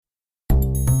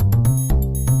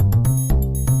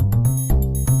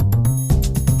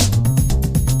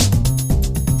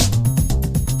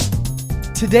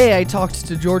Today I talked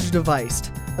to George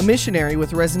Vuyst, a missionary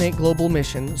with Resonate Global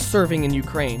Mission serving in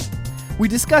Ukraine. We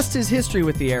discussed his history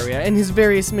with the area and his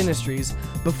various ministries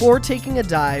before taking a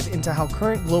dive into how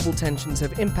current global tensions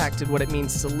have impacted what it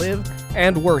means to live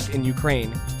and work in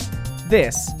Ukraine.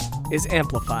 This is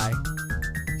Amplify.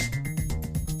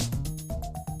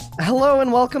 Hello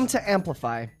and welcome to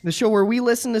Amplify, the show where we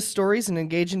listen to stories and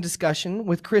engage in discussion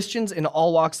with Christians in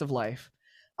all walks of life.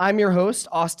 I'm your host,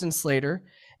 Austin Slater,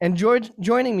 and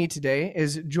joining me today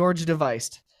is George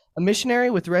Vuyst, a missionary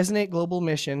with Resonate Global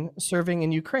Mission serving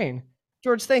in Ukraine.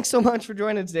 George, thanks so much for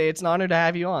joining today. It's an honor to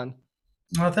have you on.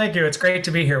 Well, thank you. It's great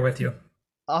to be here with you.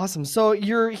 Awesome. So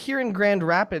you're here in Grand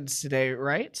Rapids today,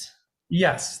 right?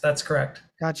 Yes, that's correct.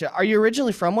 Gotcha. Are you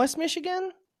originally from West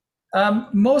Michigan?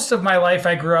 Most of my life,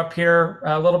 I grew up here,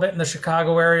 a little bit in the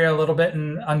Chicago area, a little bit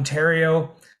in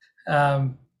Ontario.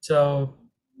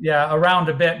 Around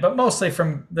a bit, but mostly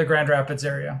from the Grand Rapids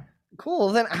area. Cool.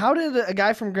 Then how did a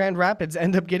guy from Grand Rapids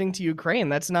end up getting to Ukraine?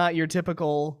 That's not your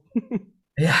typical...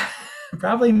 Yeah,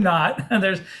 probably not.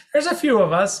 There's a few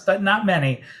of us, but not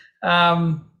many.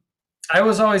 I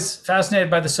was always fascinated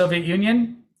by the Soviet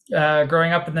Union,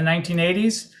 growing up in the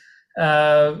 1980s,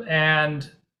 and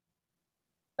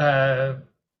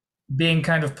being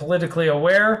kind of politically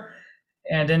aware.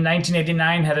 And in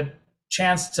 1989, had a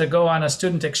chance to go on a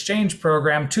student exchange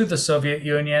program to the Soviet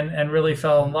Union and really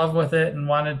fell in love with it and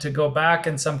wanted to go back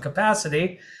in some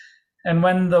capacity. And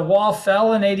when the wall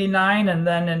fell in 89 and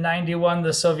then in 91,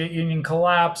 the Soviet Union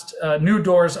collapsed, new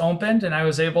doors opened, and I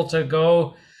was able to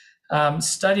go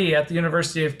study at the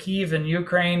University of Kyiv in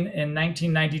Ukraine in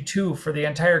 1992 for the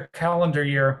entire calendar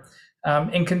year,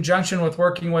 in conjunction with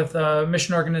working with a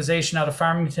mission organization out of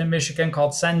Farmington, Michigan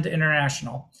called Send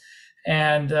International.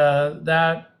 And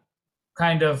that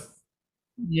kind of,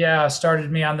 started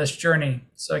me on this journey.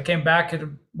 So I came back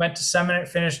and went to seminary,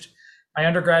 finished my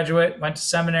undergraduate, went to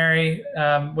seminary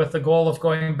with the goal of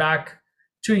going back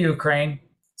to Ukraine.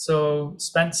 So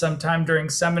spent some time during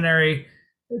seminary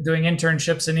doing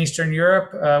internships in Eastern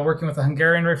Europe, working with the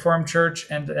Hungarian Reformed Church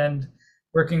and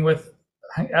working with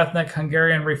ethnic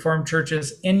Hungarian Reformed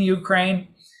churches in Ukraine.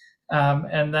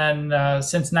 And then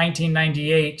since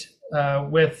 1998,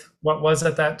 with what was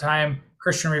at that time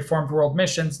Christian Reformed World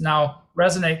Missions, now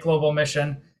Resonate Global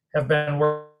Mission, have been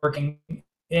working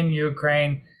in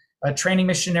Ukraine, training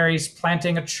missionaries,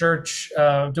 planting a church,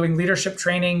 doing leadership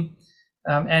training.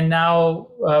 And now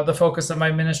the focus of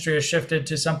my ministry has shifted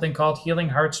to something called Healing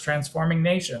Hearts, Transforming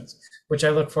Nations, which I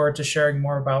look forward to sharing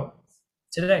more about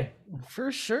today.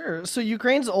 For sure. So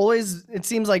Ukraine's always, it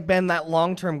seems like, been that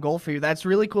long-term goal for you. That's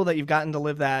really cool that you've gotten to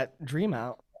live that dream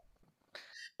out.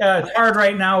 Yeah, it's hard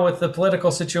right now with the political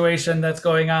situation that's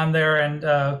going on there, and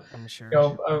I'm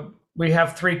sure. We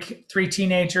have three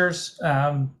teenagers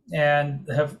and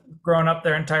have grown up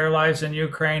their entire lives in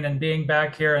Ukraine, and being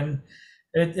back here, and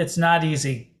it's not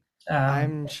easy.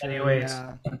 I'm sure. Anyways,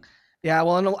 yeah.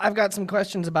 Well, and I've got some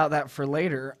questions about that for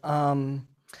later.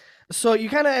 So you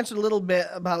kind of answered a little bit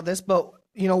about this, but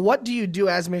what do you do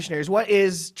as missionaries? What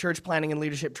is church planting and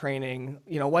leadership training?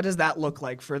 What does that look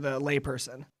like for the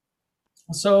layperson?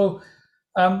 So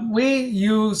we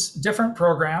use different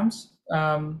programs.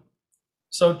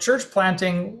 So church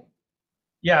planting,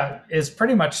 is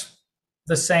pretty much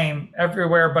the same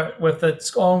everywhere, but with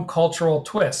its own cultural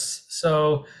twists.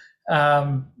 So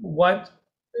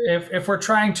if we're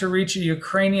trying to reach a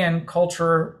Ukrainian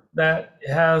culture that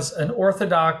has an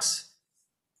Orthodox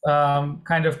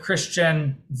kind of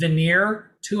Christian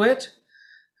veneer to it,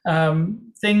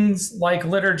 things like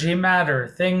liturgy matter,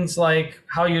 things like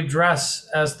how you dress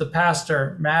as the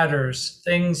pastor matters,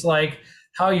 things like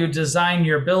how you design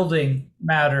your building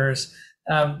matters.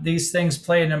 These things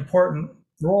play an important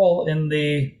role in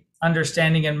the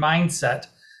understanding and mindset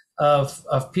of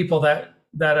people that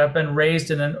have been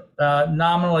raised in a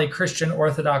nominally Christian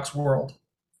Orthodox world.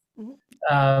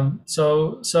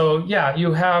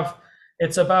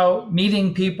 It's about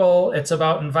meeting people, it's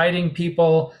about inviting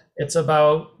people, it's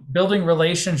about building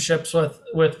relationships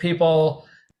with people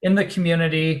in the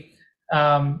community,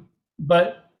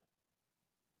 but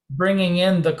bringing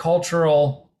in the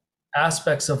cultural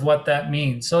aspects of what that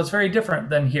means. So it's very different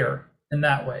than here in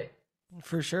that way.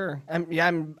 For sure.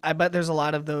 I bet there's a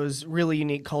lot of those really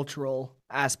unique cultural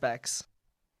aspects.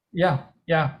 Yeah.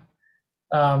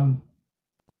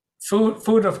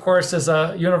 Food, of course, is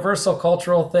a universal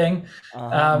cultural thing,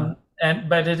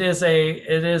 but it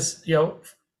is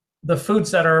the foods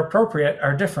that are appropriate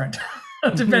are different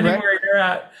depending Right. where you're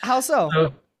at. How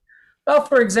so? Well,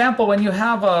 for example, when you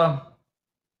have a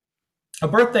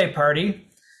birthday party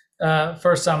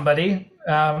for somebody,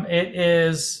 it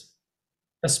is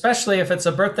especially if it's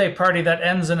a birthday party that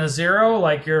ends in a zero,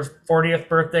 like your 40th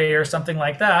birthday or something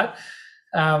like that,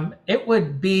 it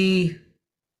would be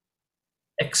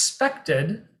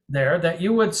expected there that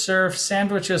you would serve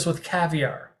sandwiches with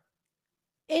caviar.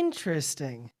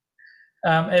 Interesting.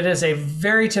 It is a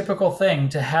very typical thing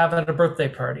to have at a birthday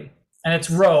party, and it's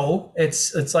roe.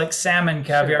 It's like salmon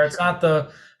caviar.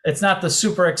 Sure. It's not the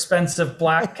super expensive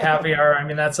black caviar. I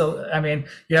mean,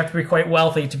 you have to be quite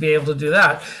wealthy to be able to do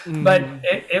that. But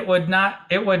it would not.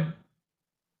 It would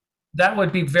that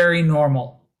would be very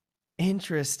normal.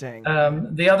 Interesting.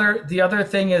 The other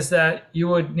thing is that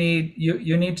you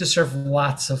need to serve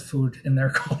lots of food in their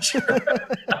culture.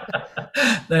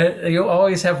 You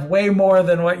always have way more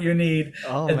than what you need.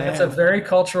 Oh, and man. that's a very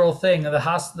cultural thing.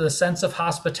 The sense of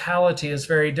hospitality is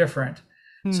very different.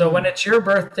 So when it's your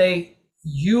birthday,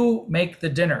 you make the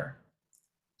dinner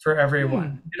for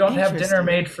everyone. You don't have dinner Interesting.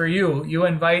 made for you. You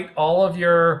invite all of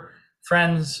your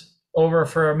friends over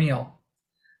for a meal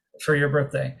for your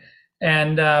birthday.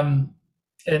 And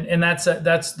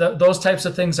those types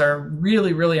of things are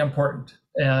really, really important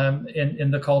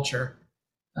in the culture.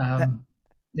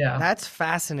 Yeah. That's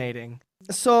fascinating.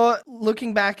 So,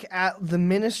 looking back at the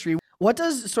ministry, what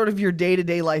does sort of your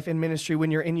day-to-day life in ministry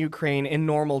when you're in Ukraine in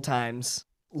normal times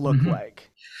look like?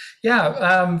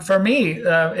 Yeah, for me,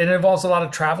 it involves a lot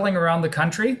of traveling around the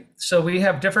country. So we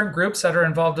have different groups that are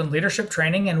involved in leadership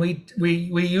training, and we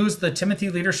use the Timothy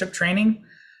Leadership Training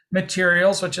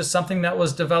materials, which is something that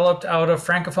was developed out of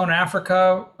Francophone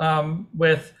Africa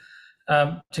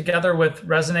together with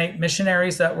Resonate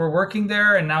missionaries that were working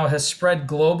there, and now has spread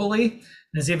globally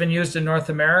and is even used in North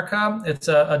America. It's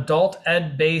an adult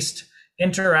ed-based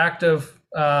interactive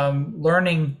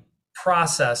learning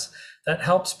process that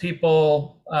helps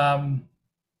people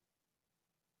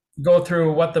go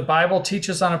through what the Bible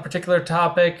teaches on a particular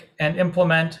topic and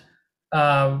implement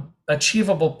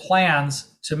achievable plans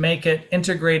to make it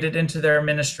integrated into their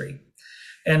ministry.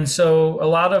 And so a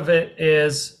lot of it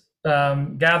is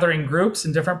gathering groups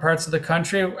in different parts of the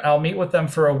country. I'll meet with them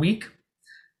for a week,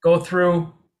 go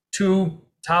through 2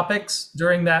 topics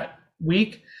during that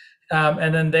week,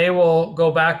 and then they will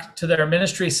go back to their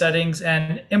ministry settings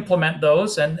and implement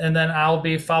those, and then I'll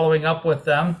be following up with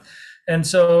them. And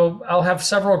so I'll have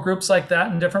several groups like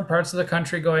that in different parts of the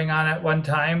country going on at one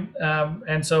time.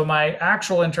 And so my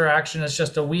actual interaction is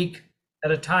just a week at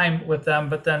a time with them,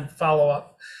 but then follow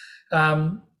up.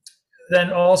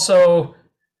 Then also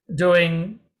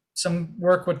doing some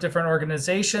work with different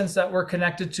organizations that we're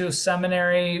connected to,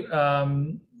 seminary,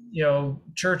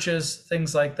 churches,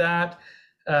 things like that,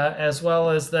 as well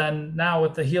as then now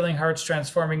with the Healing Hearts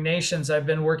Transforming Nations, I've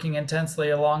been working intensely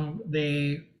along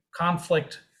the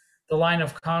line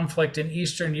of conflict in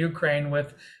Eastern Ukraine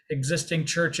with existing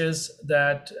churches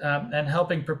that and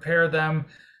helping prepare them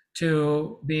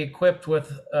to be equipped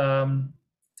with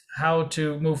how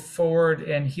to move forward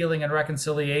in healing and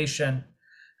reconciliation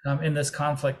in this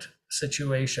conflict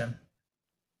situation.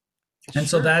 And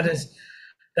so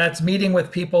that's meeting with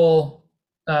people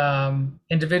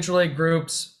individually,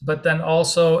 groups, but then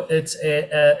also it's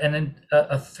a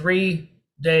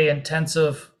 3-day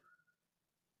intensive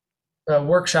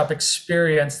workshop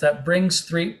experience that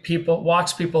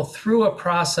walks people through a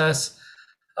process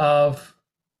of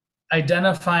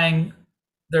identifying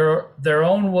their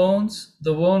own wounds,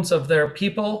 the wounds of their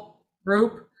people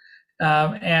group,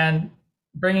 and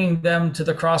bringing them to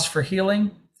the cross for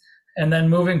healing, and then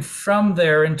moving from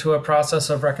there into a process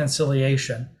of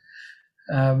reconciliation.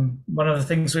 One of the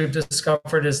things we've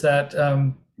discovered is that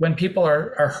when people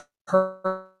are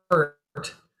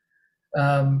hurt,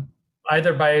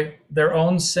 either by their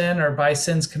own sin or by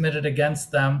sins committed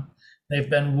against them, they've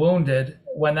been wounded.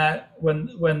 When they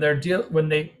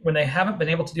haven't been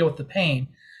able to deal with the pain,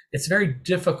 it's very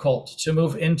difficult to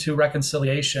move into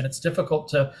reconciliation. It's difficult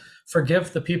to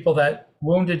forgive the people that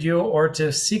wounded you or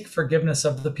to seek forgiveness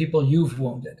of the people you've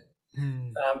wounded.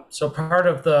 So part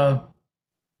of the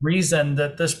reason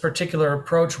that this particular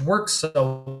approach works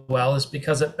so well is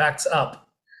because it backs up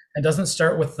and doesn't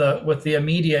start with the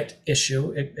immediate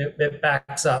issue. It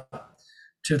backs up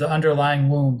to the underlying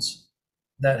wounds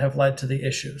that have led to the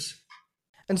issues.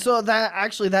 And so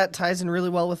that ties in really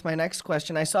well with my next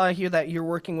question. I saw here that you're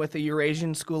working with the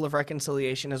Eurasian School of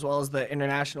Reconciliation as well as the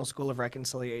International School of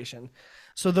Reconciliation.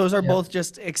 So those are both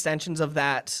just extensions of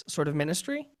that sort of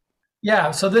ministry?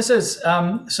 Yeah, so this is,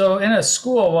 so in a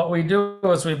school, what we do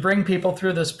is we bring people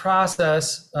through this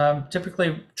process,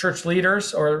 typically church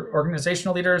leaders or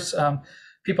organizational leaders,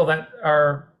 people that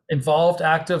are involved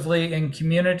actively in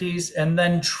communities, and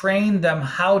then train them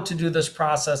how to do this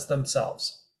process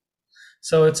themselves.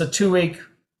 So it's a 2-week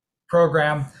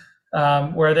program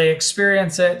where they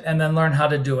experience it and then learn how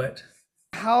to do it.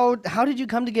 How did you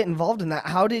come to get involved in that?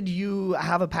 How did you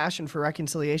have a passion for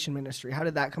reconciliation ministry? How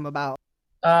did that come about?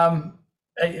 Um,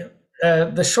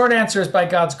 the short answer is by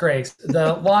God's grace.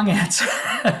 The long answer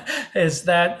is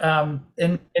that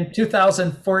in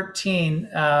 2014,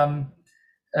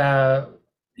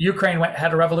 Ukraine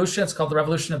had a revolution. It's called the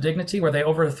Revolution of Dignity, where they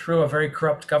overthrew a very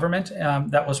corrupt government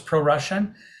that was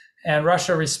pro-Russian, and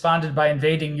Russia responded by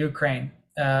invading Ukraine.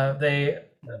 They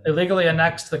illegally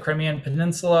annexed the Crimean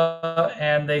Peninsula,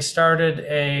 and they started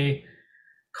a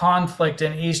conflict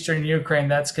in eastern Ukraine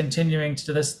that's continuing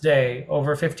to this day.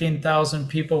 Over 15,000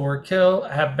 people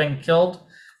have been killed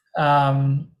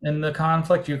in the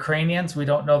conflict. Ukrainians, we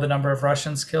don't know the number of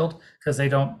Russians killed because they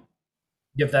don't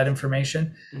give that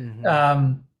information. Mm-hmm.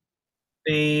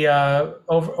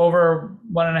 Over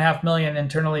 1.5 million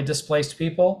internally displaced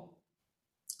people.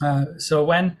 So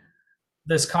when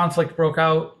this conflict broke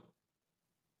out,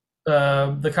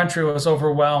 the country was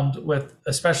overwhelmed with,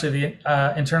 especially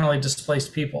the internally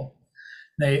displaced people.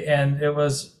 And it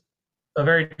was a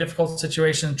very difficult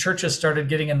situation. Churches started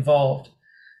getting involved,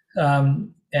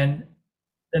 and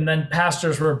then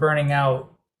pastors were burning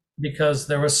out because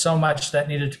there was so much that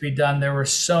needed to be done. There were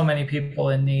so many people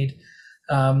in need,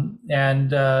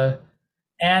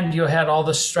 and you had all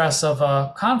the stress of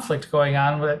a conflict going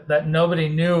on that nobody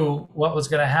knew what was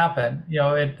going to happen.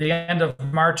 At the end of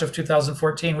March of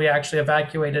 2014, we actually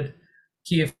evacuated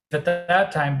Kyiv at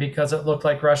that time because it looked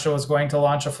like Russia was going to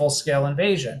launch a full-scale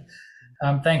invasion.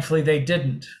 Thankfully, they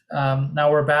didn't. Now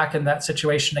we're back in that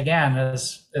situation again,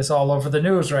 as is all over the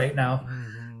news right now.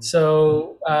 Mm-hmm.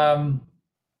 So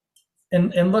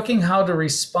in looking how to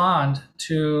respond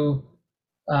to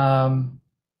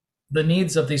the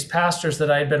needs of these pastors that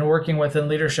I had been working with in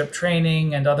leadership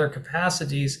training and other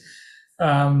capacities,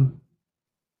 I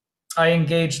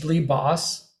engaged Lee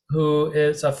Boss, who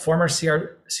is a former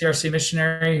CRC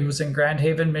missionary who's in Grand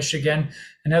Haven, Michigan,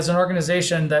 and has an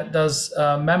organization that does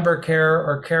member care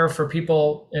or care for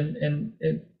people in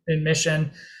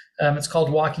mission. It's called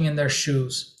Walking in Their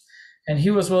Shoes. And he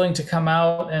was willing to come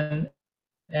out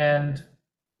and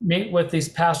meet with these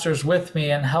pastors with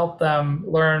me and help them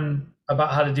learn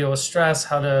about how to deal with stress,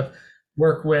 how to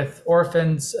work with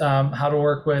orphans, how to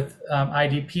work with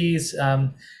IDPs.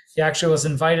 He actually was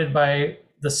invited by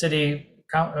the city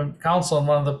council in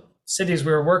one of the cities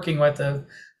we were working with, a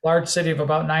large city of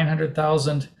about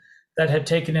 900,000 that had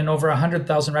taken in over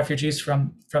 100,000 refugees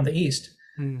from the East,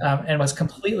 and was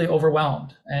completely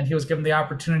overwhelmed. And he was given the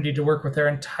opportunity to work with their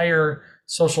entire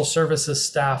social services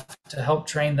staff to help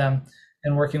train them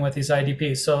in working with these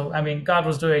IDPs. So, I mean, God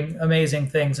was doing amazing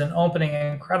things and opening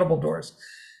incredible doors.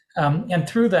 And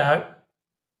through that,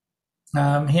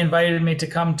 he invited me to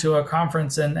come to a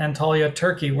conference in Antalya,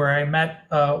 Turkey, where I met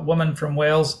a woman from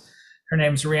Wales. Her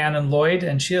name's Rhiannon Lloyd,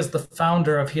 and she is the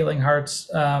founder of Healing Hearts,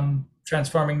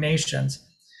 Transforming Nations,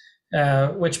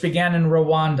 which began in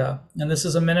Rwanda. And this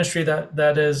is a ministry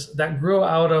that grew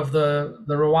out of the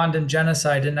Rwandan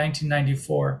genocide in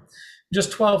 1994.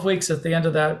 Just 12 weeks at the end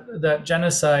of that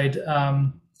genocide,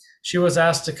 she was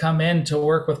asked to come in to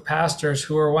work with pastors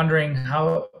who were wondering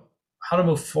how to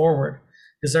move forward.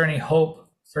 Is there any hope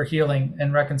for healing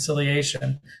and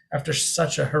reconciliation after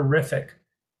such a horrific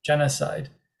genocide?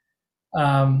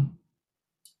 And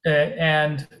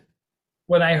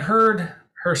when I heard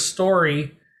her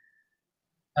story,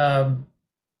 my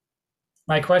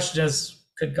question is,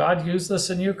 could God use this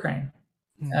in Ukraine?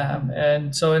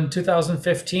 And so in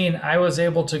 2015, I was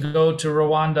able to go to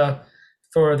Rwanda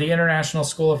for the International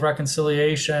School of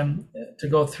Reconciliation to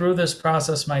go through this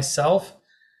process myself,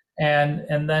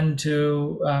 and then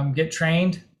to get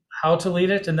trained how to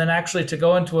lead it, and then actually to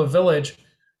go into a village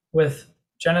with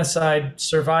genocide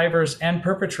survivors and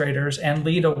perpetrators and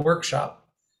lead a workshop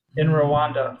in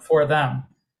Rwanda for them,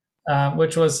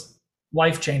 which was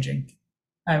life-changing.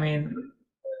 I mean,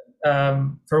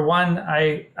 for one,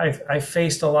 I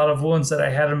faced a lot of wounds that I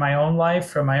had in my own life,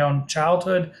 from my own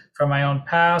childhood, from my own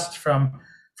past, from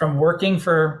working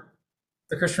for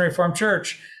the Christian Reformed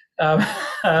Church,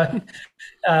 and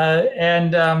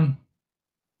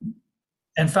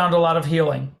found a lot of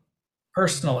healing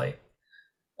personally.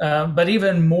 But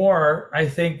even more, I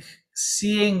think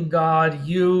seeing God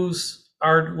use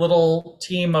our little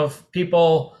team of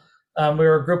people. We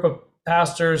were a group of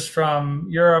pastors from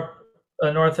Europe,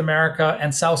 North America,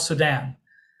 and South Sudan,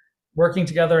 working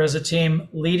together as a team,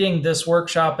 leading this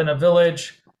workshop in a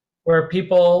village where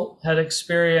people had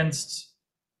experienced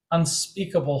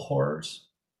unspeakable horrors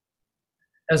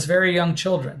as very young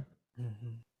children.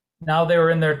 Mm-hmm. Now they were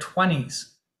in their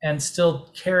 20s and still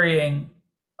carrying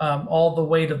all the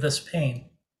weight of this pain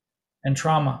and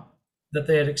trauma. that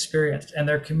they had experienced, and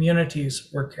their communities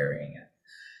were carrying it.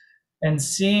 And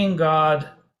seeing God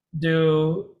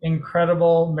do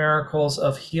incredible miracles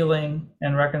of healing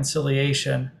and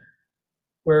reconciliation,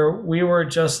 where we were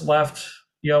just left,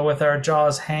 with our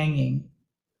jaws hanging,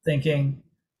 thinking,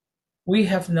 we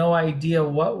have no idea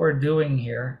what we're doing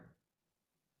here,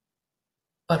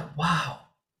 but wow,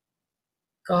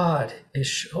 God is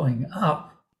showing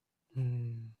up.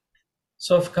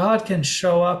 So if God can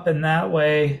show up in that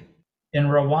way in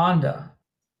Rwanda,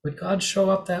 would God show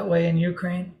up that way in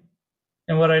Ukraine?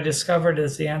 And what I discovered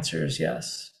is the answer is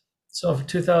yes. So for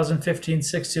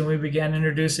 2015-16, we began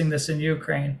introducing this in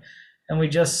Ukraine, and we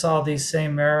just saw these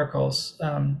same miracles,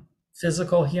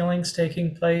 physical healings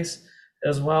taking place,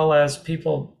 as well as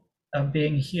people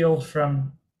being healed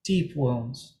from deep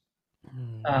wounds.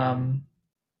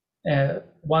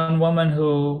 One woman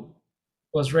who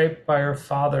was raped by her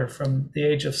father from the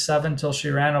age of 7 till she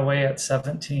ran away at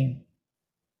 17.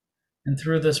 And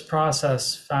through this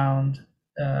process found,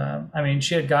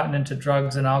 she had gotten into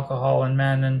drugs and alcohol and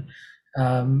men,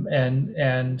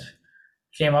 and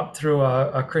came up through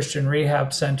a Christian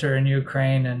rehab center in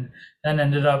Ukraine, and then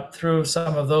ended up through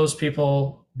some of those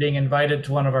people being invited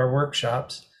to one of our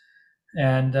workshops.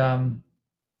 And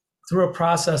through a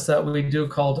process that we do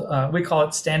called, we call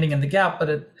it standing in the gap,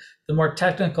 but the more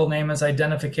technical name is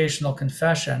identificational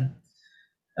confession.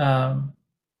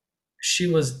 She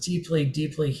was deeply,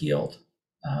 deeply healed.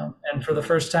 And for the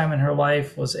first time in her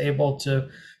life was able to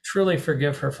truly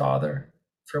forgive her father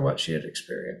for what she had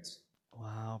experienced.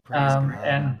 Wow, praise God.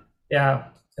 And yeah,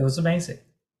 it was amazing.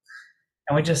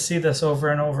 And we just see this over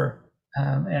and over.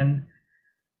 And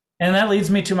that leads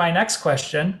me to my next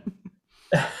question.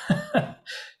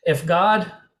 If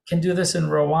God can do this in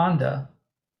Rwanda,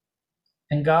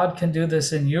 and God can do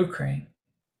this in Ukraine,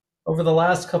 over the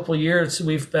last couple of years,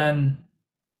 we've been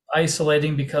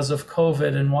isolating because of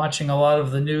COVID and watching a lot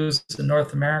of the news in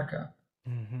North America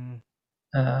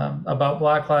about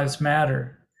Black Lives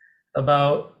Matter,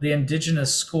 about the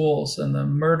indigenous schools and the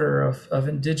murder of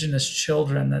indigenous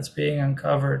children that's being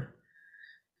uncovered,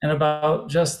 and about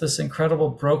just this incredible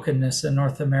brokenness in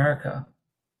North America,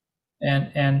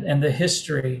 and the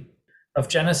history of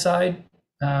genocide,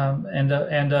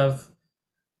 and of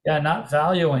not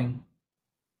valuing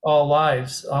all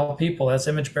lives, all people as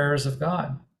image bearers of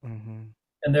God.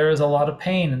 And there is a lot of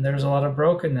pain, and there's a lot of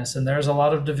brokenness, and there's a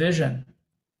lot of division.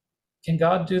 Can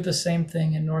God do the same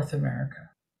thing in North America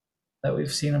that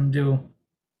we've seen him do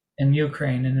in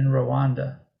Ukraine and in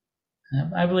Rwanda?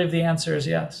 I believe the answer is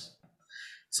yes.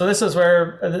 So this is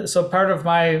so part of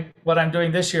what I'm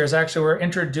doing this year is actually we're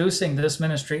introducing this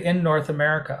ministry in North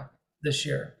America this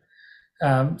year.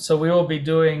 So we will be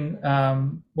doing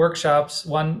workshops.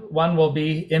 One will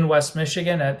be in West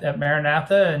Michigan at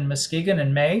Maranatha in Muskegon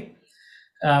in May.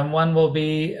 One will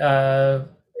be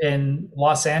in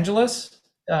Los Angeles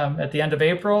at the end of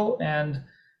April, and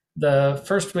the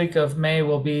first week of May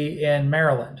will be in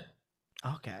Maryland.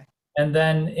 Okay. And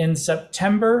then in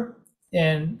September,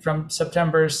 from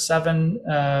September 7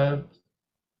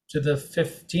 to the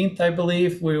 15th, I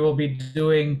believe, we will be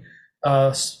doing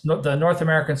the North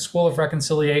American School of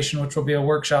Reconciliation, which will be a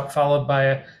workshop followed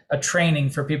by a training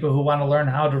for people who want to learn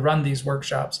how to run these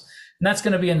workshops. And that's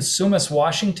going to be in Sumas,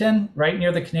 Washington, right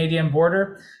near the Canadian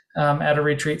border, at a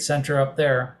retreat center up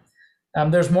there.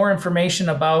 There's more information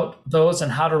about those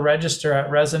and how to register at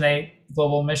Resonate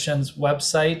Global Missions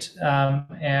website,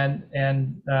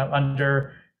 and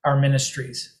under our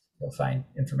ministries. You'll find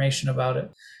information about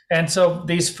it. And so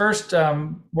these first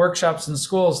workshops in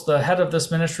schools, the head of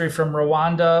this ministry from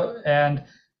Rwanda and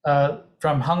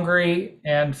from Hungary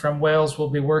and from Wales will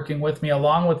be working with me,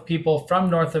 along with people from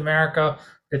North America.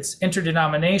 It's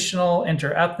interdenominational,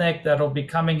 interethnic that'll be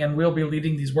coming, and we'll be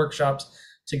leading these workshops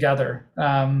together.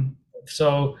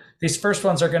 So these first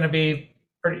ones are going to be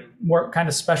more kind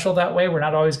of special that way. We're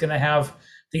not always going to have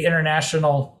the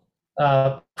international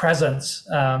presence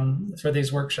for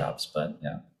these workshops, but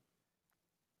yeah.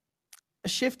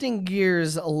 Shifting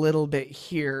gears a little bit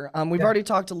here. We've already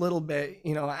talked a little bit,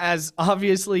 as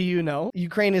obviously,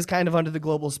 Ukraine is kind of under the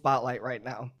global spotlight right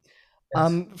now.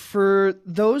 Yes. For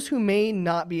those who may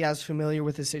not be as familiar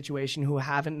with the situation, who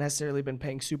haven't necessarily been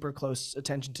paying super close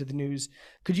attention to the news,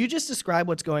 could you just describe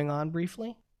what's going on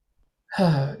briefly?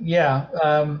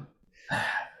 Yeah.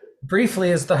 Briefly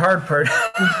is the hard part.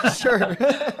 Sure.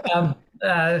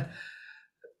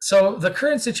 So the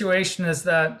current situation is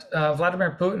that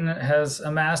Vladimir Putin has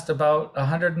amassed about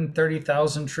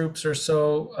 130,000 troops or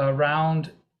so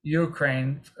around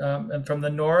Ukraine, and from the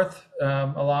north,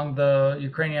 along the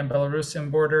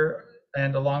Ukrainian-Belarusian border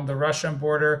and along the Russian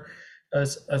border,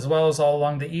 as well as all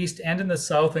along the east and in the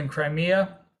south in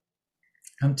Crimea.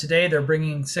 Today, they're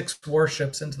bringing 6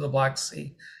 warships into the Black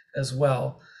Sea as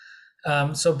well.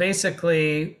 So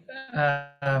basically,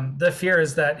 the fear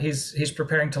is that he's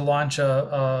preparing to launch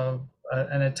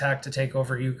an attack to take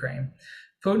over Ukraine.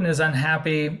 Putin is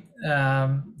unhappy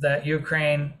that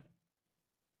Ukraine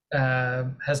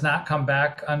has not come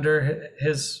back under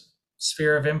his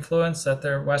sphere of influence, that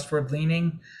they're westward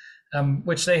leaning,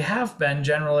 which they have been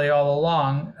generally all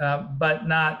along, but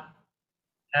not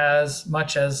as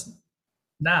much as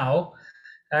now.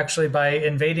 Actually, by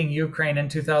invading Ukraine in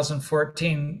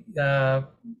 2014,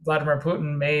 Vladimir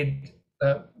Putin made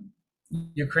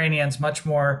Ukrainians much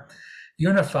more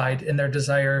unified in their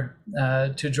desire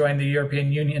to join the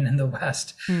European Union and the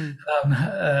West.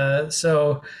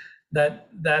 So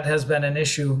that has been an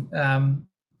issue.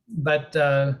 But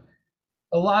a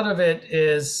lot of it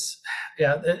is,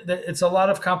 it's a lot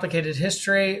of complicated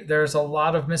history. There's a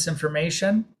lot of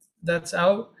misinformation that's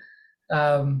out.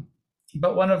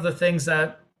 But one of the things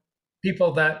that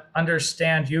people that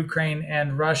understand Ukraine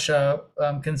and Russia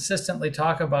consistently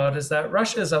talk about is that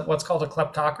Russia is what's called a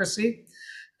kleptocracy.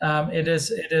 It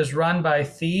is run by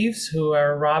thieves who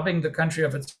are robbing the country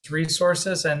of its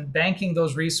resources and banking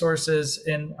those resources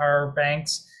in our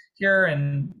banks here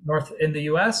in the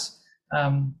U.S.,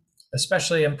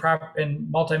 especially in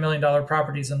multi-million-dollar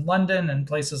properties in London and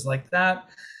places like that.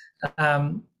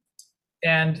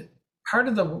 And part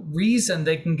of the reason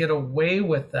they can get away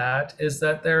with that is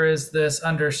that there is this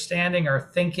understanding or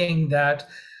thinking that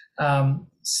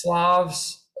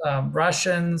Slavs,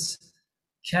 Russians,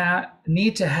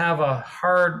 need to have a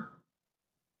hard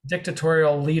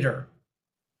dictatorial leader.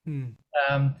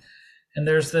 And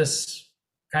there's this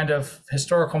kind of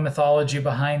historical mythology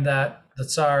behind that, the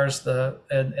Tsars,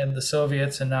 and the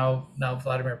Soviets, and now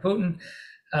Vladimir Putin.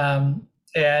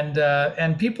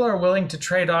 And people are willing to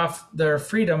trade off their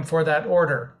freedom for that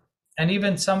order, and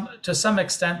even to some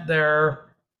extent their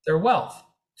wealth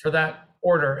for that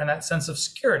order and that sense of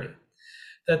security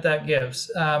that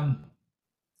gives.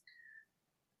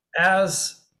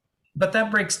 But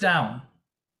that breaks down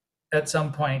at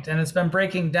some point, and it's been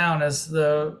breaking down as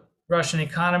the Russian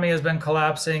economy has been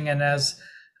collapsing, and as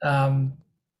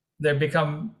they've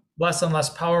become less and less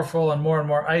powerful and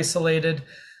more isolated.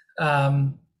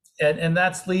 And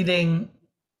that's leading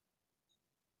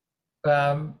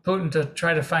Putin to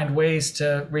try to find ways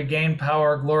to regain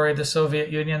power, glory the Soviet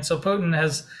Union. So Putin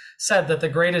has said that the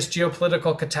greatest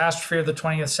geopolitical catastrophe of the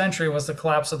 20th century was the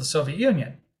collapse of the Soviet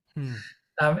Union.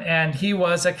 And he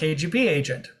was a KGB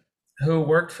agent who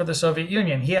worked for the Soviet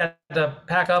Union. He had to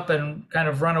pack up and kind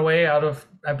of run away out of,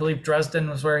 I believe Dresden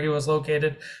was where he was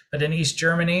located, but in East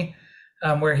Germany,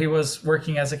 where he was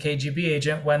working as a KGB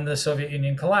agent when the Soviet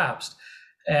Union collapsed.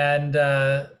 And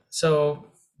so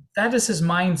that is his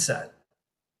mindset.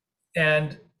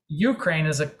 And Ukraine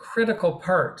is a critical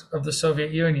part of the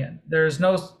Soviet Union.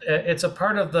 It's a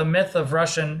part of the myth of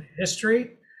Russian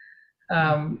history.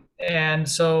 And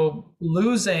so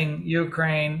losing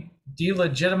Ukraine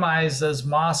delegitimizes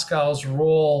Moscow's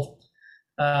role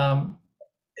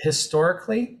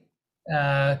historically.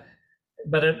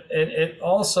 But it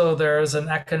also, there is an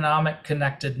economic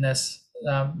connectedness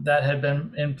that had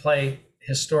been in play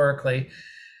historically.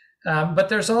 But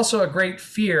there's also a great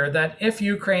fear that if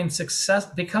Ukraine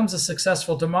becomes a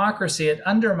successful democracy, it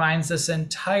undermines this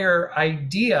entire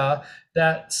idea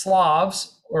that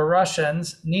Slavs or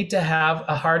Russians need to have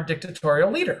a hard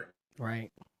dictatorial leader.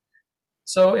 Right.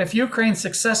 So if Ukraine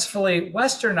successfully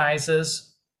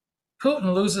westernizes,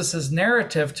 Putin loses his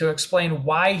narrative to explain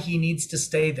why he needs to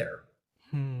stay there.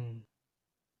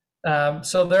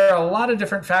 So there are a lot of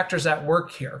different factors at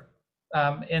work here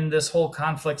in this whole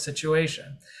conflict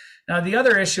situation. Now, the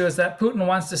other issue is that Putin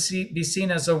wants to be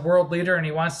seen as a world leader, and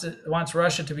he wants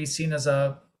Russia to be seen as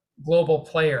a global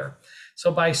player.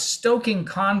 So by stoking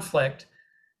conflict,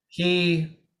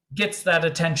 he gets that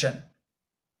attention.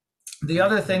 The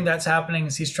other thing that's happening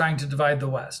is he's trying to divide the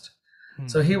West.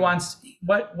 So he wants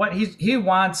he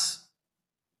wants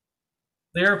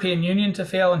the European Union to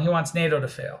fail, and he wants NATO to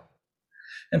fail.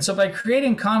 And so by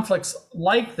creating conflicts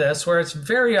like this, where it's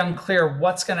very unclear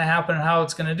what's going to happen and how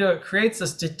it's going to do it, creates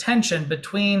this tension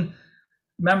between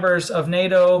members of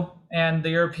NATO and the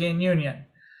European Union.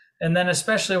 And then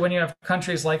especially when you have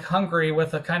countries like Hungary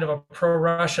with a kind of a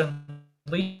pro-Russian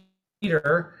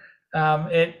leader,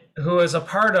 who is a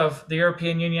part of the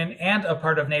European Union and a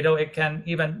part of NATO, it can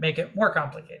even make it more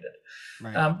complicated.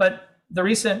 Right. But the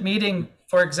recent meeting,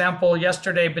 for example,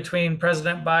 yesterday between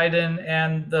President Biden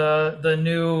and the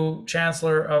new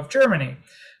Chancellor of Germany,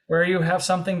 where you have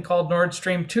something called Nord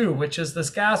Stream 2, which is this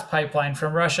gas pipeline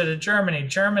from Russia to Germany.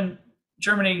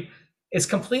 Germany is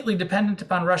completely dependent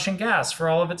upon Russian gas for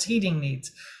all of its heating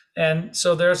needs. And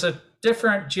so there's a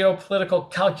different geopolitical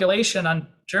calculation on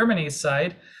Germany's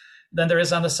side than there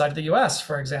is on the side of the US,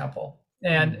 for example.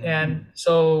 And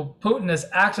so Putin is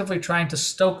actively trying to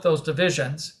stoke those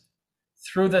divisions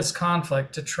through this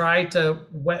conflict to try to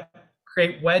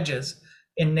create wedges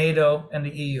in NATO and the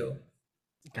EU.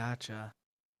 Gotcha.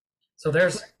 So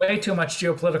there's way too much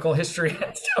geopolitical history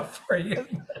and stuff for you.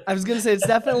 I was going to say,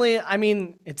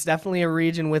 it's definitely a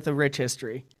region with a rich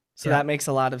history. So that makes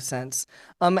a lot of sense.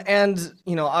 And,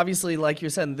 obviously, like you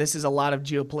said, this is a lot of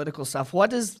geopolitical stuff. What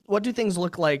do things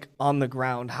look like on the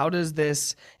ground? How does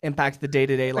this impact the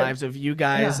day-to-day lives of you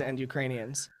guys and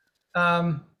Ukrainians?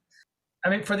 For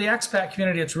the expat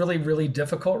community, it's really, really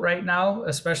difficult right now,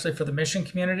 especially for the mission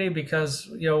community, because,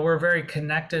 we're very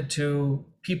connected to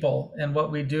people and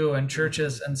what we do and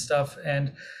churches and stuff.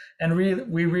 And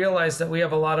we realize that we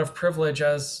have a lot of privilege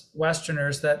as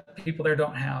Westerners that people there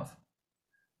don't have.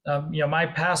 My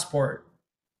passport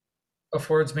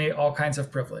affords me all kinds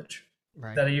of privilege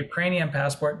that a Ukrainian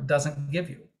passport doesn't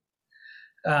give you.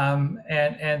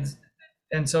 And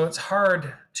so it's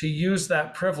hard to use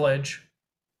that privilege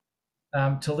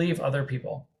to leave other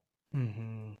people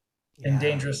in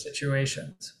dangerous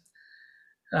situations.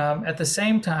 At the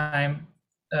same time,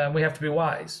 we have to be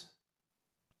wise.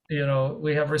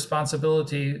 We have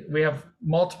responsibility. We have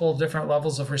multiple different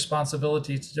levels of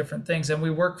responsibility to different things. And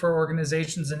we work for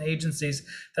organizations and agencies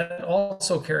that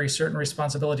also carry certain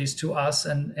responsibilities to us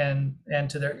and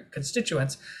to their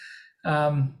constituents.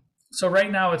 So right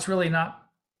now, it's really not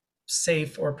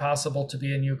safe or possible to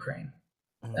be in Ukraine.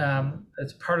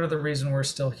 It's part of the reason we're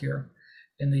still here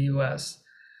in the US.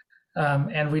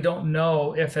 And we don't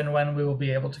know if and when we will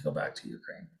be able to go back to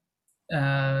Ukraine.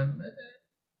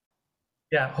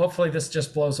 Hopefully this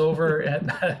just blows over.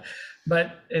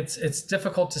 But it's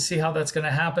difficult to see how that's going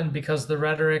to happen because the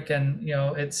rhetoric and,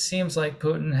 it seems like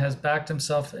Putin has backed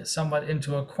himself somewhat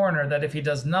into a corner that if he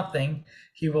does nothing,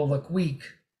 he will look weak.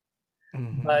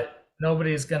 But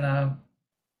nobody's going to,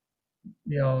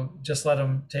 just let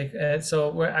him take it.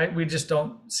 So we just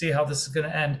don't see how this is going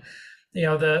to end.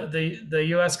 The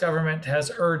U.S. government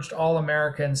has urged all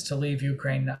Americans to leave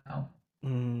Ukraine now.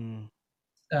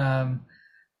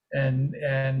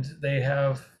 And they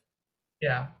have,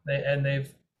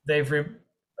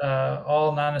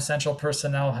 all non-essential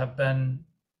personnel have been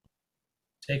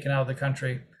taken out of the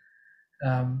country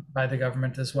by the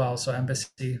government as well. So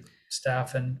embassy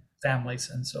staff and families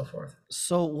and so forth.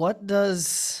 So what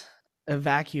does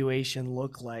evacuation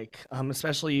look like?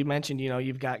 Especially you mentioned,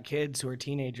 you've got kids who are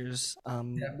teenagers.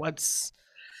 Tell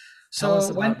us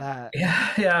about that.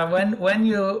 When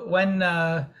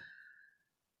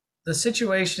the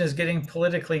situation is getting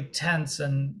politically tense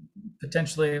and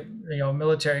potentially,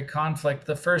 military conflict,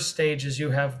 the first stage is you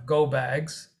have go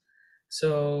bags.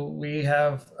 So we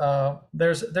have,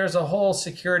 there's a whole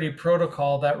security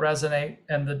protocol that Resonate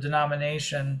and the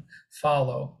denomination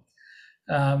follow.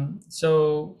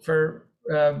 So for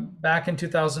back in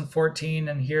 2014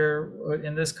 and here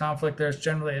in this conflict, there's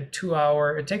generally it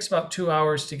takes about 2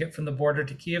 hours to get from the border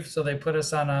to Kyiv. So they put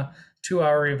us on a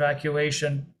 2-hour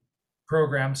evacuation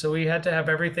program. So we had to have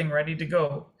everything ready to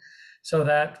go so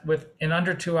that in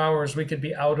under 2 hours, we could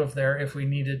be out of there if we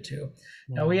needed to.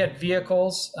 Now we had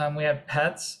vehicles, we had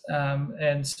pets.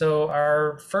 And so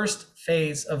our first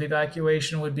phase of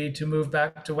evacuation would be to move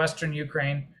back to Western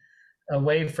Ukraine,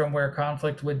 away from where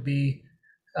conflict would be,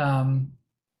 to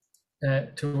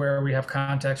where we have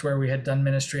contacts, where we had done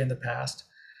ministry in the past,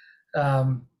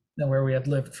 and where we had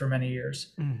lived for many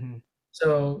years.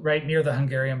 So right near the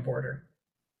Hungarian border.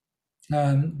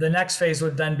 The next phase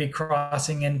would then be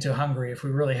crossing into Hungary if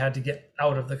we really had to get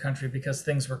out of the country because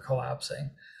things were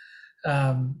collapsing.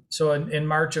 So in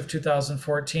March of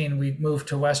 2014, we moved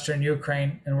to Western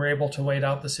Ukraine and were able to wait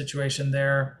out the situation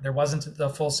there. There wasn't the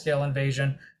full-scale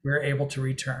invasion. We were able to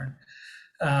return.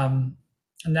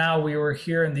 Now we were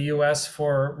here in the US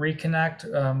for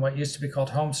Reconnect, what used to be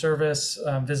called Home Service,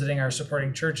 visiting our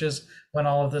supporting churches when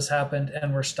all of this happened,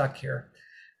 and we're stuck here.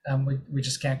 We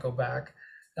just can't go back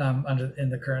in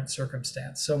the current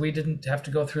circumstance. So we didn't have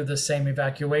to go through the same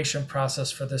evacuation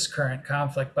process for this current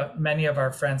conflict, but many of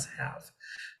our friends have.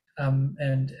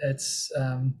 And it's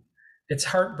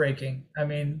heartbreaking. I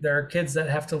mean, there are kids that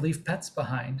have to leave pets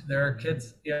behind. There are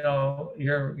kids, your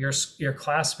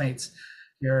classmates,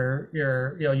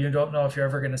 you don't know if you're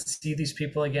ever going to see these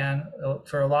people again.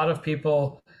 For a lot of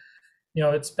people,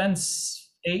 it's been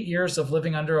 8 years of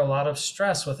living under a lot of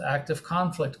stress with active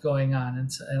conflict going on.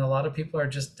 And a lot of people are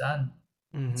just done.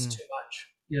 It's too much,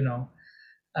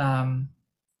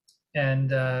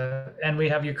 and we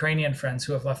have Ukrainian friends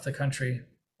who have left the country,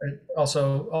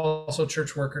 also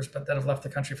church workers, but that have left the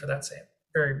country for that same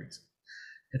very reason.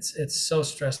 It's so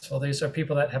stressful. These are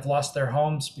people that have lost their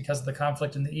homes because of the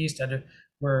conflict in the east,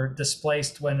 were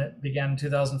displaced when it began in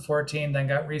 2014, then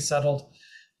got resettled,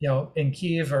 in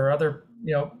Kiev or other,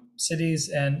 cities,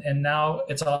 and now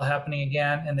it's all happening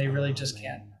again, and they really just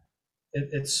can't.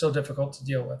 It's so difficult to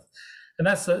deal with, and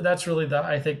that's really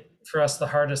I think for us the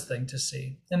hardest thing to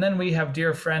see. And then we have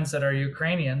dear friends that are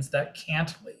Ukrainians that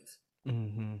can't leave,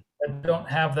 that don't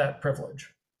have that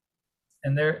privilege,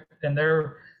 and they're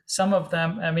some of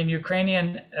them. I mean,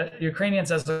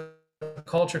 Ukrainians as a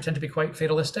culture tend to be quite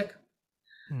fatalistic,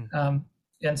 and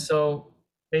so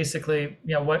basically,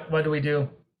 what do we do?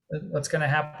 What's going to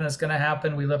happen is going to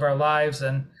happen. We live our lives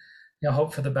and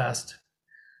hope for the best.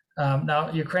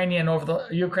 Now, Ukraine over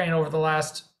the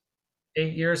last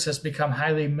 8 years has become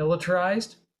highly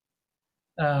militarized.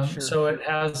 Sure. So it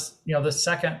has the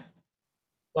second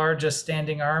largest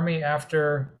standing army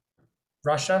after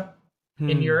Russia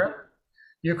in Europe.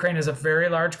 Ukraine is a very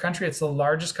large country. It's the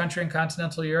largest country in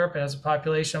continental Europe. It has a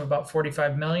population of about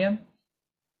 45 million.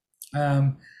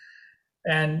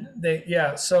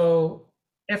 So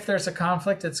if there's a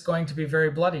conflict, it's going to be very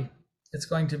bloody. It's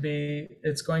going to be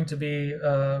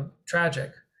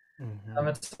tragic.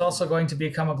 It's also going to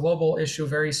become a global issue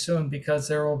very soon because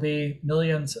there will be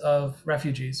millions of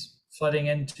refugees flooding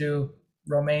into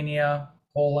Romania,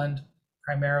 Poland,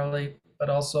 primarily, but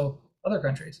also other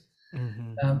countries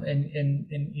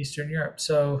in Eastern Europe.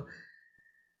 So,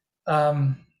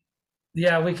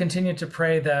 we continue to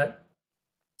pray that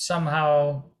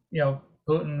somehow,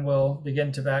 Putin will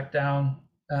begin to back down.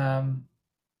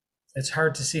 It's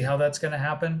hard to see how that's going to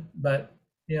happen, but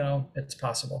it's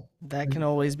possible. That can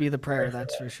always be the prayer,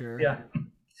 that's for sure. Yeah.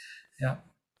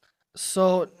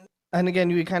 So, and again,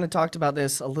 we kind of talked about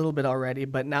this a little bit already,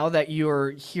 but now that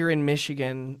you're here in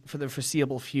Michigan for the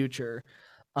foreseeable future,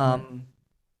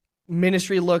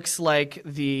 ministry looks like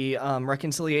the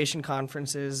reconciliation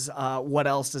conferences. What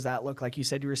else does that look like? You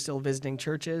said you were still visiting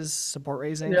churches, support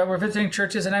raising? Yeah, we're visiting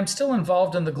churches, and I'm still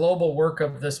involved in the global work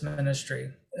of this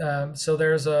ministry. So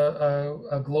there's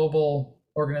a global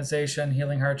organization,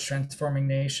 Healing Hearts, Transforming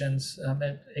Nations,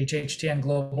 at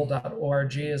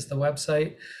hhtnglobal.org is the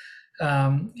website.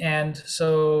 And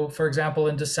so, for example,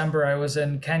 in December, I was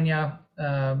in Kenya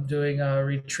doing a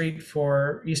retreat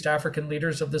for East African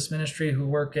leaders of this ministry who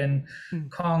work in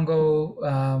Congo,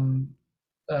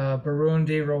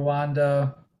 Burundi,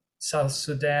 Rwanda, South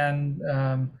Sudan,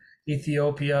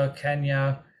 Ethiopia,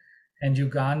 Kenya, and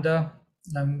Uganda.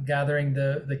 I'm gathering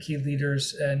the key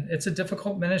leaders, and it's a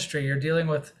difficult ministry. You're dealing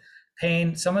with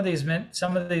pain. Some of these men,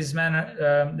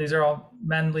 these are all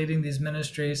men leading these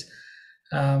ministries.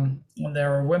 And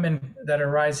there are women that are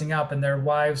rising up, and their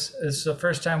wives. It's the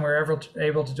first time we're ever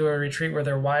able to do a retreat where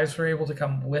their wives were able to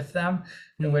come with them,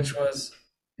 which was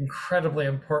incredibly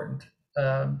important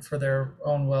for their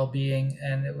own well-being.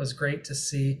 And it was great to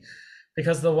see,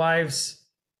 because the wives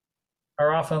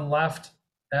are often left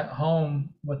at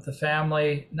home with the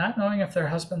family, not knowing if their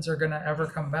husbands are going to ever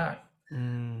come back.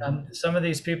 Some of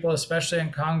these people, especially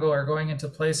in Congo, are going into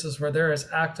places where there is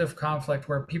active conflict,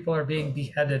 where people are being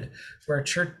beheaded,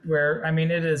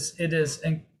 it is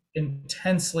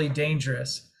intensely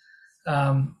dangerous.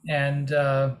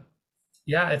 It's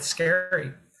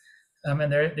scary.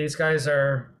 And these guys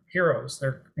are heroes.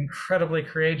 They're incredibly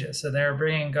courageous, and they're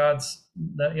bringing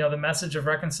the message of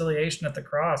reconciliation at the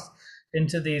cross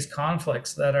into these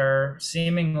conflicts that are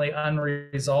seemingly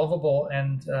unresolvable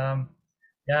and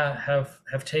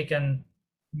have taken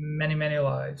many, many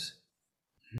lives.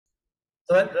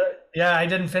 So I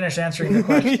didn't finish answering the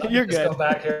question. You're good. Go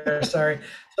back here. Sorry.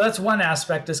 So that's one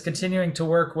aspect, is continuing to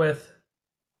work with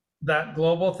that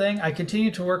global thing. I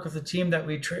continue to work with the team that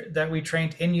we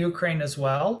trained in Ukraine as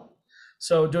well.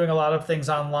 So doing a lot of things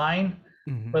online,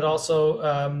 but also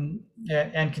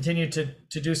and continue to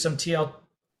do some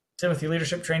Timothy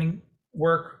leadership training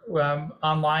work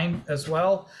online as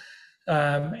well.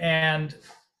 And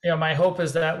my hope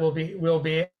is that I will be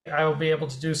able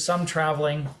to do some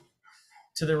traveling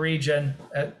to the region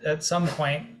at some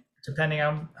point, depending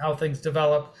on how things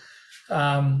develop.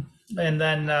 And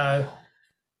then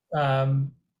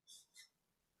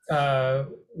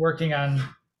working on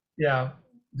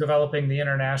developing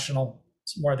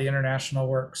more of the international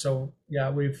work. So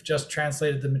we've just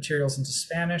translated the materials into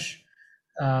Spanish,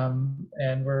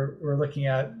 and we're looking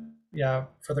at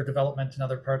further development in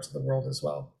other parts of the world as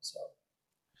well. So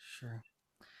sure.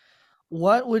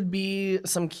 What would be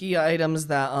some key items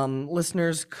that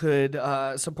listeners could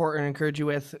support and encourage you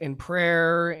with in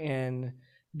prayer and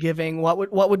giving?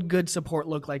 What would good support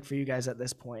look like for you guys at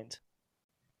this point?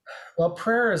 Well,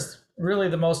 prayer is really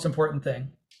the most important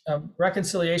thing.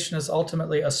 Reconciliation is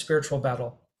ultimately a spiritual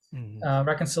battle.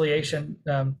 Reconciliation,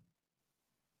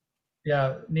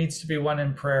 needs to be won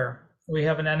in prayer. We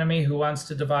have an enemy who wants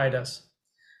to divide us,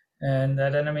 and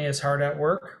that enemy is hard at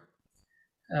work.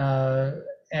 And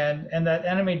that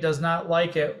enemy does not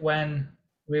like it when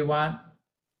we want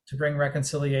to bring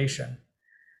reconciliation.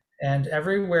 And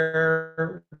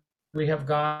everywhere we have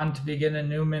gone to begin a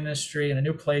new ministry in a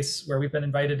new place where we've been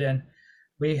invited in,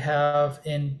 we have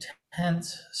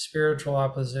intense spiritual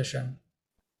opposition.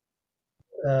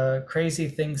 Crazy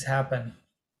things happen.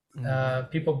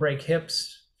 People break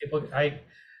hips.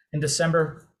 In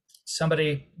December,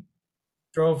 somebody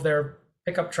drove their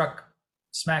pickup truck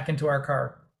smack into our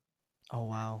car. Oh,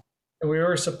 wow. We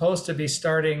were supposed to be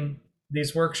starting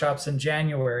these workshops in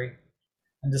January.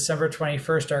 On December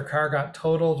 21st, our car got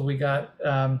totaled. We got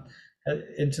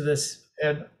into this,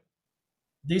 and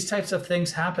these types of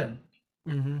things happen.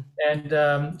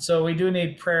 And so we do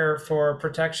need prayer for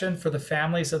protection for the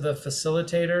families of the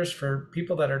facilitators, for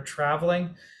people that are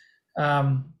traveling.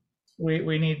 We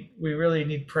really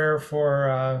need prayer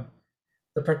for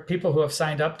the people who have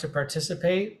signed up to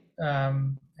participate,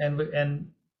 and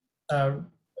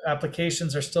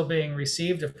applications are still being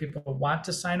received if people want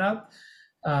to sign up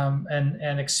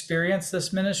and experience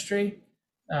this ministry.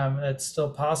 It's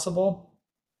still possible,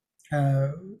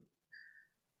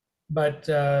 but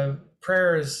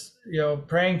prayer is,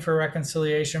 praying for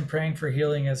reconciliation, praying for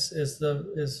healing is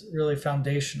really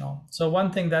foundational. So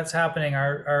one thing that's happening,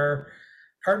 our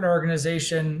partner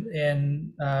organization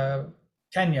in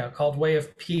Kenya called Way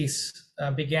of Peace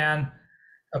began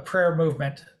a prayer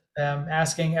movement,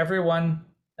 asking everyone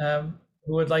who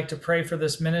would like to pray for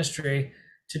this ministry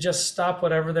to just stop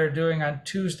whatever they're doing on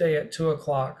Tuesday at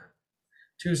 2:00.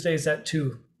 Tuesdays at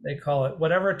 2, they call it,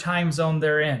 whatever time zone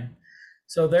they're in.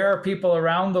 So there are people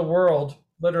around the world,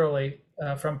 literally,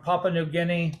 from Papua New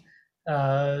Guinea,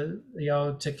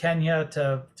 to Kenya,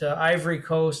 to Ivory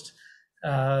Coast,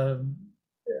 all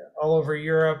over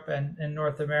Europe and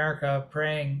North America,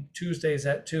 praying Tuesdays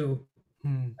at 2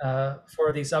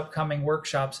 for these upcoming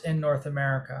workshops in North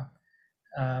America.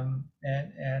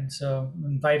 And so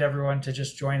invite everyone to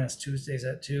just join us Tuesdays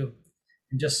at 2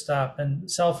 and just stop. And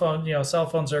cell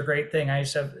phones are a great thing. I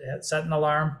used to have set an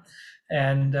alarm,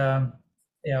 and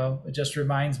it just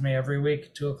reminds me every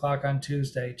week, 2:00 on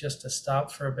Tuesday, just to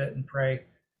stop for a bit and pray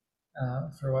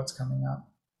for what's coming up.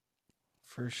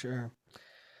 For sure.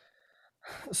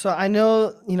 So I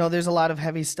know, there's a lot of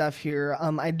heavy stuff here.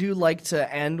 I do like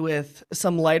to end with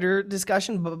some lighter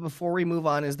discussion, but before we move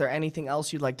on, is there anything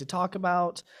else you'd like to talk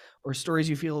about or stories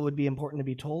you feel would be important to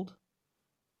be told?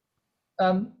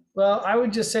 Well, I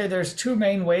would just say there's two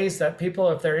main ways that people,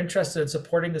 if they're interested in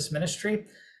supporting this ministry,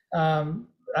 on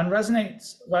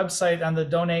Resonate's website on the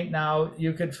Donate Now,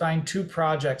 you could find two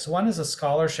projects. One is a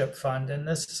scholarship fund, and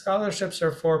this scholarships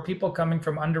are for people coming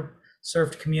from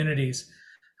underserved communities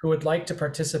who would like to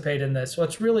participate in this.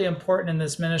 What's really important in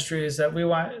this ministry is that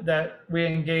we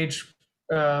engage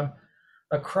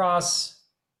across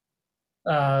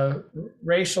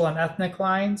racial and ethnic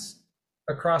lines,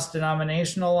 across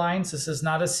denominational lines. This is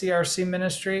not a CRC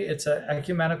ministry, it's an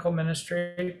ecumenical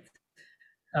ministry.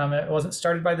 It wasn't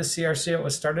started by the CRC, it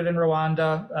was started in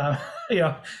Rwanda.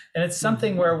 And it's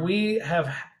something where we have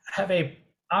a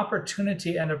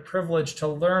opportunity and a privilege to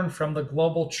learn from the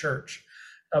global church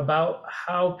about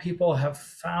how people have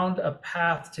found a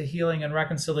path to healing and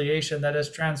reconciliation that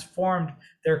has transformed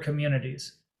their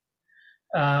communities.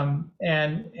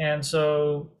 And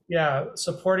so,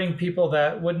 supporting people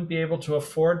that wouldn't be able to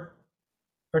afford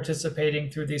participating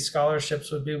through these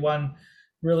scholarships would be one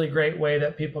really great way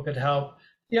that people could help.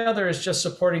 The other is just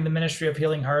supporting the ministry of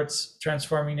Healing Hearts,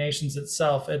 Transforming Nations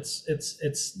itself. It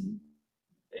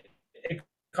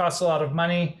costs a lot of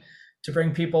money to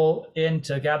bring people in,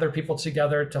 to gather people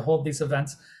together, to hold these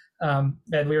events. And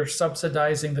we are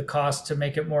subsidizing the cost to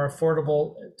make it more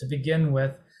affordable to begin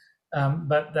with.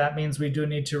 But that means we do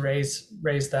need to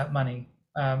raise that money.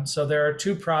 So there are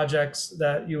two projects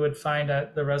that you would find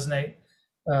at the Resonate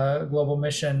Global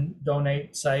Mission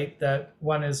Donate site. That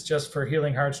one is just for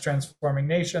Healing Hearts, Transforming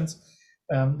Nations.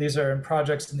 These are in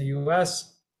projects in the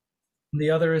US. The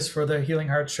other is for the Healing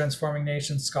Hearts, Transforming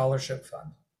Nations Scholarship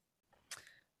Fund.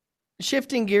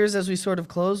 Shifting gears as we sort of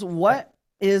close, what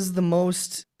is the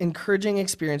most encouraging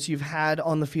experience you've had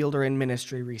on the field or in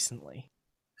ministry recently?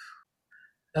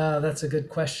 That's a good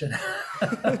question.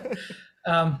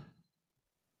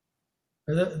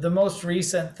 The most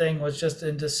recent thing was just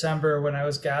in December when I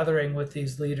was gathering with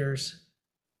these leaders.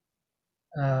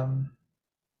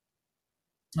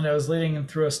 and I was leading them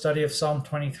through a study of Psalm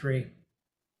 23.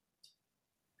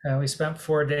 And we spent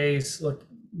 4 days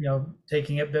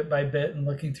taking it bit by bit and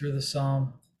looking through the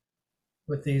Psalm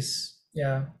with these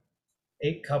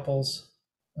 8 couples,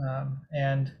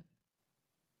 and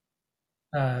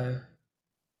the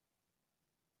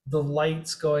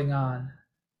lights going on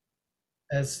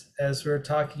as we're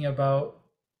talking about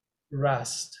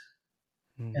rest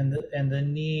and the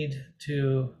need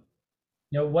to,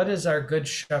 what is our good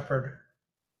shepherd,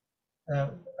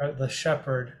 the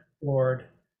shepherd Lord,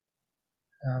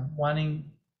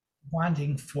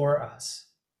 wanting for us.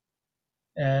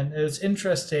 And it was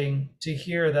interesting to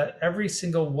hear that every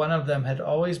single one of them had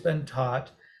always been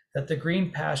taught that the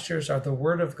green pastures are the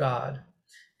word of God.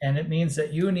 And it means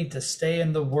that you need to stay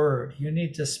in the word. You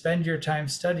need to spend your time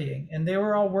studying. And they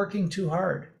were all working too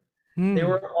hard. They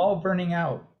were all burning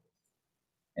out.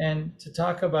 And to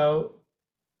talk about,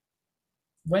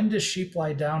 when does sheep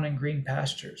lie down in green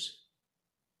pastures?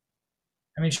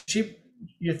 I mean, sheep,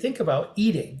 you think about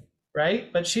eating,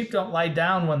 right? But sheep don't lie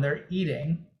down when they're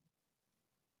eating.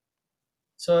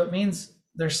 So it means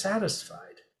they're satisfied.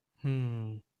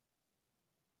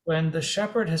 When the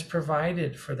shepherd has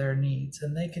provided for their needs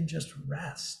and they can just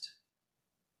rest.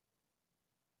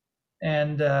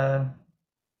 And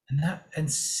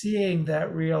seeing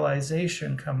that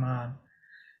realization come on,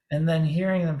 and then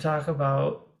hearing them talk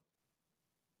about,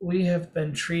 we have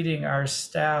been treating our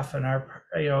staff and our,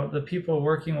 the people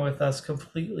working with us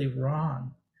completely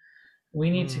wrong. We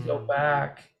need to go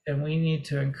back and we need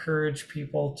to encourage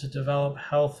people to develop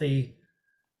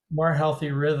more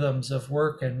healthy rhythms of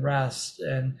work and rest,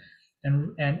 and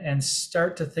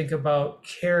start to think about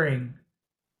caring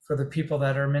for the people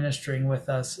that are ministering with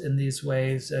us in these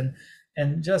ways.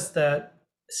 And just that,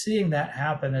 seeing that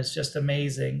happen is just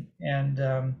amazing. And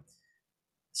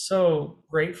so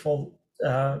grateful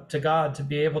to God to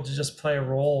be able to just play a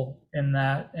role in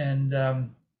that. And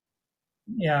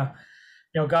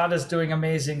God is doing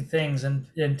amazing things, and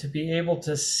to be able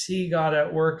to see God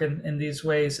at work in these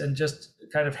ways and just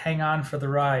kind of hang on for the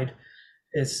ride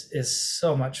is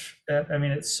so much. I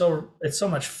mean, it's so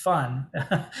much fun,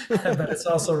 but it's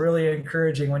also really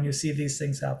encouraging when you see these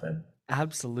things happen.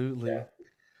 Absolutely.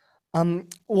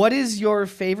 What is your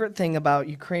favorite thing about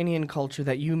Ukrainian culture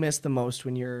that you miss the most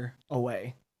when you're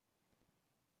away?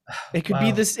 It could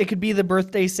be this. It could be the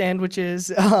birthday sandwiches.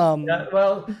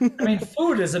 Well, I mean,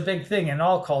 food is a big thing in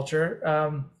all culture,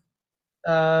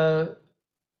 but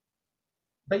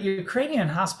Ukrainian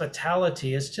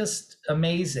hospitality is just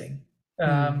amazing.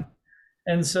 And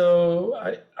so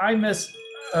I miss.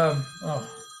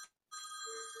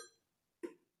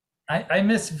 I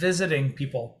miss visiting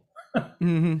people.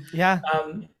 Yeah.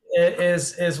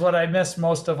 Is what I miss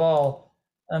most of all.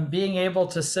 Being able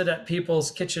to sit at people's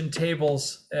kitchen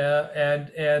tables and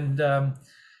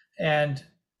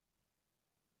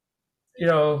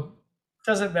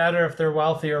doesn't matter if they're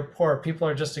wealthy or poor. People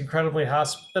are just incredibly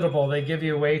hospitable. They give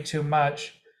you way too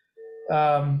much,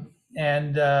 but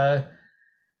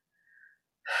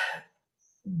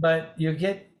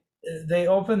they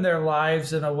open their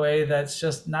lives in a way that's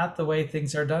just not the way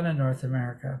things are done in North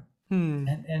America.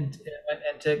 And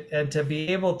to be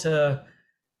able to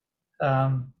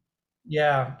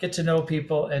get to know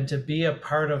people and to be a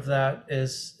part of that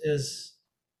is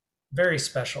very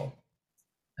special.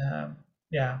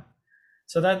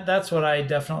 So that's what I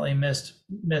definitely miss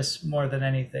more than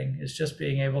anything, is just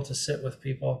being able to sit with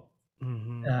people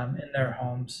in their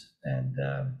homes and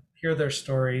hear their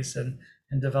stories and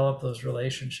develop those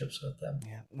relationships with them.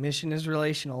 Yeah, mission is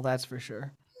relational, that's for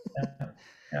sure.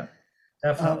 Yeah,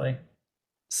 definitely.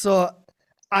 So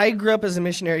I grew up as a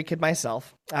missionary kid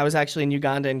myself. I was actually in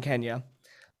Uganda and Kenya.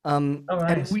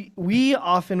 Nice. And we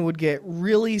often would get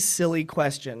really silly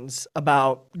questions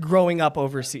about growing up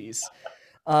overseas.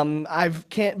 I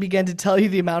can't begin to tell you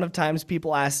the amount of times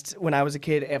people asked when I was a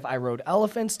kid if I rode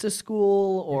elephants to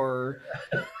school or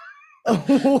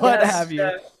what have you.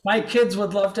 My kids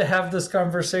would love to have this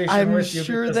conversation with you. I'm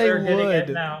sure because they they're getting would. it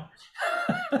now.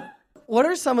 What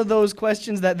are some of those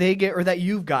questions that they get or that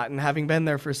you've gotten having been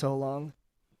there for so long?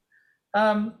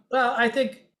 Well, I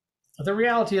think the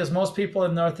reality is most people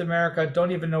in North America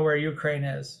don't even know where Ukraine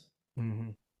is.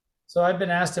 So I've been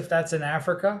asked if that's in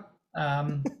Africa.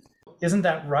 Isn't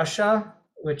that Russia?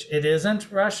 Which it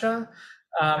isn't Russia.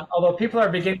 Although people are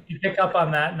beginning to pick up on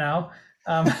that now.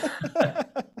 But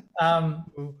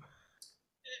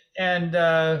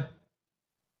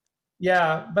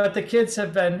the kids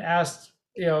have been asked,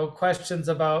 questions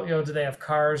about, do they have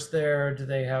cars there? Do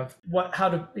they have what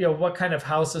kind of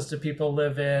houses do people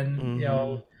live in?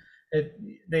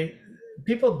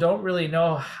 People don't really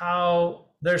know how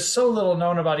there's so little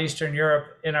known about Eastern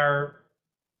Europe in our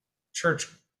church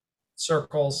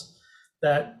circles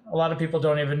that a lot of people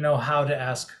don't even know how to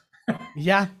ask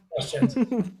questions.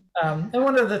 And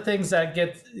one of the things that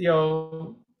gets,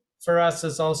 for us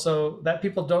is also that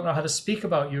people don't know how to speak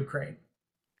about Ukraine.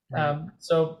 Right.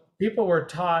 So people were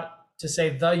taught to say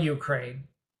the Ukraine,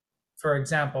 for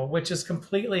example, which is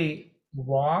completely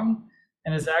wrong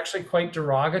and is actually quite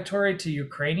derogatory to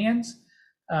Ukrainians,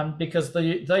 because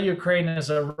the Ukraine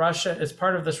is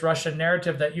part of this Russian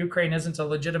narrative that Ukraine isn't a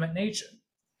legitimate nation.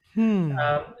 And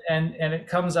it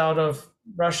comes out of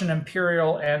Russian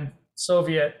imperial and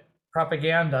Soviet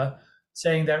propaganda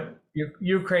saying that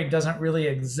Ukraine doesn't really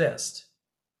exist.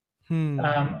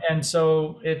 And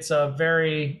so it's a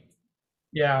very,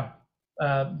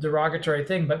 derogatory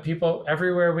thing, but people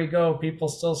everywhere we go, people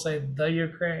still say the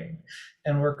Ukraine,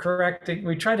 and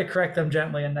we try to correct them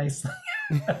gently and nicely.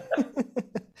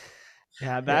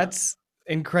 That's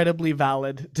incredibly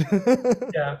valid.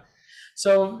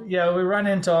 So we run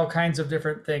into all kinds of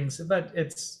different things, but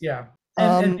it's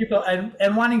and people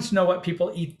and wanting to know what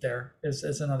people eat there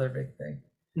is another big thing.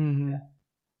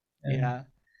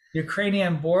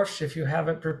 Ukrainian borscht, if you have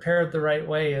it prepared the right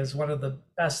way, is one of the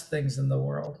best things in the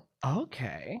world.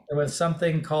 Okay. With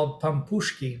something called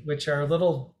pampushki, which are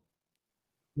little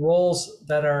rolls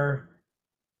that are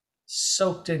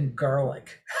soaked in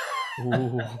garlic.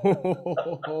 Ooh,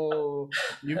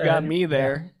 you got me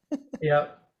there.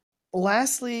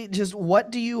 Lastly, just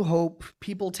what do you hope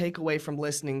people take away from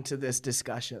listening to this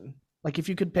discussion? Like, if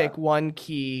you could pick one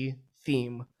key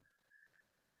theme.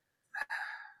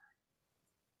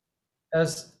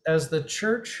 As the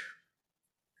church,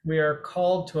 we are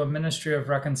called to a ministry of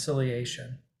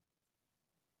reconciliation,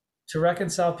 to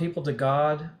reconcile people to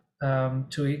God,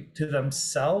 to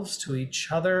themselves, to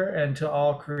each other, and to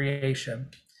all creation.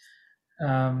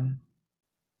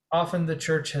 Often the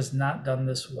church has not done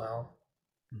this well.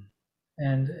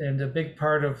 And a big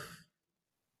part of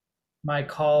my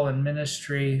call and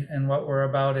ministry and what we're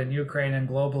about in Ukraine and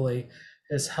globally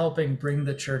is helping bring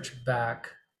the church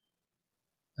back,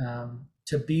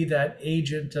 to be that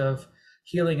agent of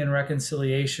healing and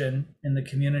reconciliation in the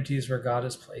communities where God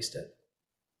has placed it.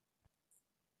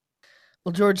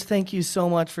 Well, George, thank you so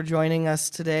much for joining us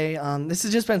today. This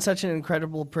has just been such an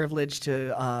incredible privilege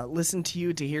to listen to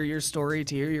you, to hear your story,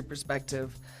 to hear your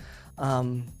perspective.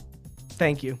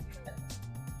 Thank you.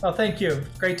 Well, thank you.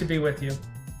 Great to be with you.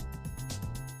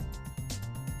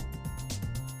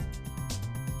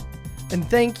 And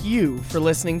thank you for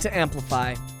listening to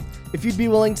Amplify. If you'd be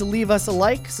willing to leave us a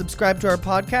like, subscribe to our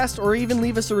podcast, or even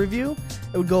leave us a review,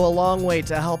 it would go a long way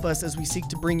to help us as we seek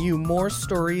to bring you more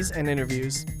stories and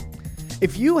interviews.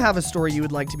 If you have a story you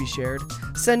would like to be shared,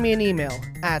 send me an email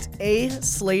at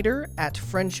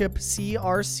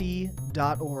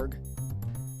aslater@friendshipcrc.org.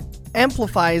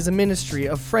 Amplify is a ministry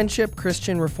of Friendship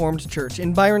Christian Reformed Church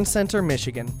in Byron Center,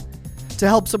 Michigan. To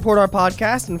help support our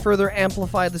podcast and further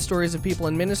amplify the stories of people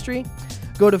in ministry,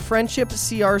 go to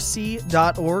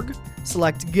friendshipcrc.org,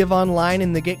 select Give Online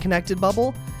in the Get Connected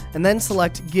bubble, and then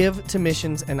select Give to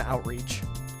Missions and Outreach.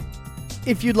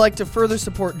 If you'd like to further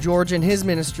support George and his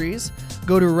ministries,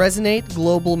 go to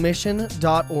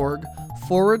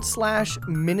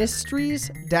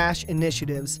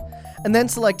resonateglobalmission.org/ministries-initiatives, and then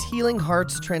select Healing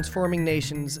Hearts, Transforming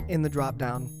Nations in the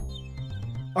drop-down.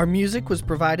 Our music was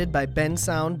provided by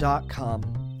bensound.com.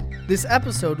 This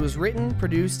episode was written,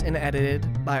 produced, and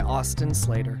edited by Austin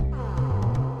Slater.